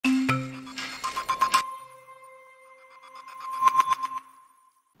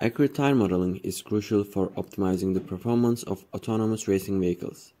Accurate tire modeling is crucial for optimizing the performance of autonomous racing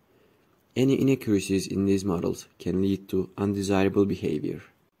vehicles. Any inaccuracies in these models can lead to undesirable behavior.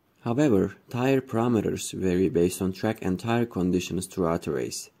 However, tire parameters vary based on track and tire conditions throughout a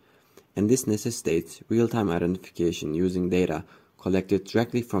race, and this necessitates real-time identification using data collected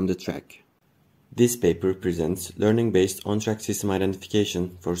directly from the track. This paper presents learning-based on-track system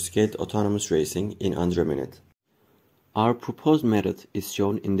identification for scaled autonomous racing in under a minute. Our proposed method is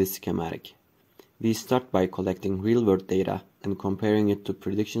shown in this schematic. We start by collecting real-world data and comparing it to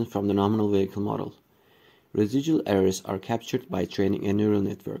predictions from the nominal vehicle model. Residual errors are captured by training a neural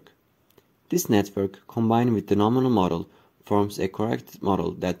network. This network, combined with the nominal model, forms a corrected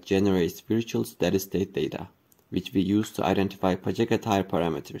model that generates virtual steady-state data, which we use to identify Pacheco tire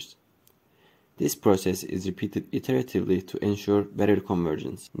parameters. This process is repeated iteratively to ensure better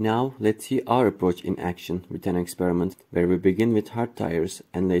convergence. Now let's see our approach in action with an experiment where we begin with hard tires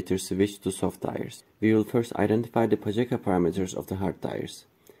and later switch to soft tires. We will first identify the Pacheco parameters of the hard tires.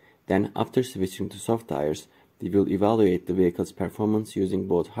 Then, after switching to soft tires, we will evaluate the vehicle's performance using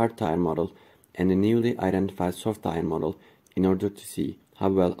both hard tire model and the newly identified soft tire model in order to see how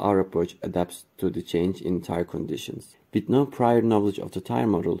well our approach adapts to the change in tire conditions. With no prior knowledge of the tire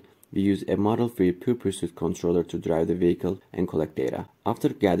model, we use a model-free pure pursuit controller to drive the vehicle and collect data. After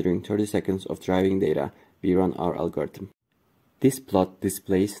gathering 30 seconds of driving data, we run our algorithm. This plot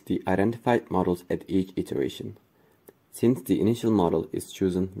displays the identified models at each iteration. Since the initial model is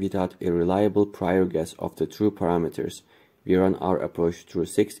chosen without a reliable prior guess of the true parameters, we run our approach through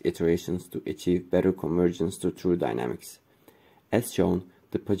 6 iterations to achieve better convergence to true dynamics. As shown,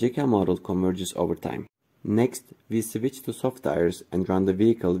 the Pacheco model converges over time. Next, we switch to soft tires and run the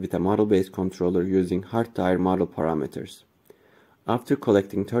vehicle with a model-based controller using hard tire model parameters. After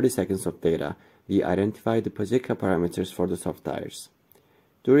collecting 30 seconds of data, we identify the Pacheco parameters for the soft tires.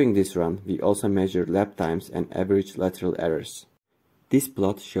 During this run, we also measure lap times and average lateral errors. This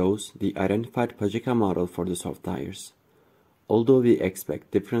plot shows the identified Pacheco model for the soft tires. Although we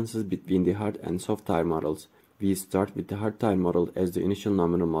expect differences between the hard and soft tire models, we start with the hard tire model as the initial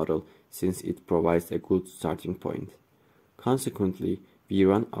nominal model since it provides a good starting point. Consequently, we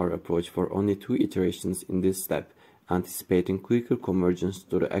run our approach for only 2 iterations in this step, anticipating quicker convergence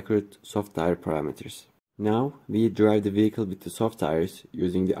to the accurate soft tire parameters. Now, we drive the vehicle with the soft tires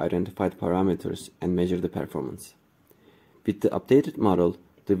using the identified parameters and measure the performance. With the updated model,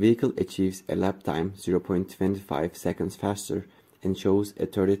 the vehicle achieves a lap time 0.25 seconds faster and shows a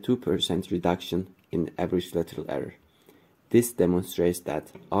 32% reduction in average lateral error. This demonstrates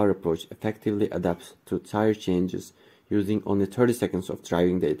that our approach effectively adapts to tire changes using only 30 seconds of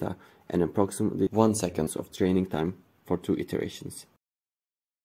driving data and approximately 1 second of training time for 2 iterations.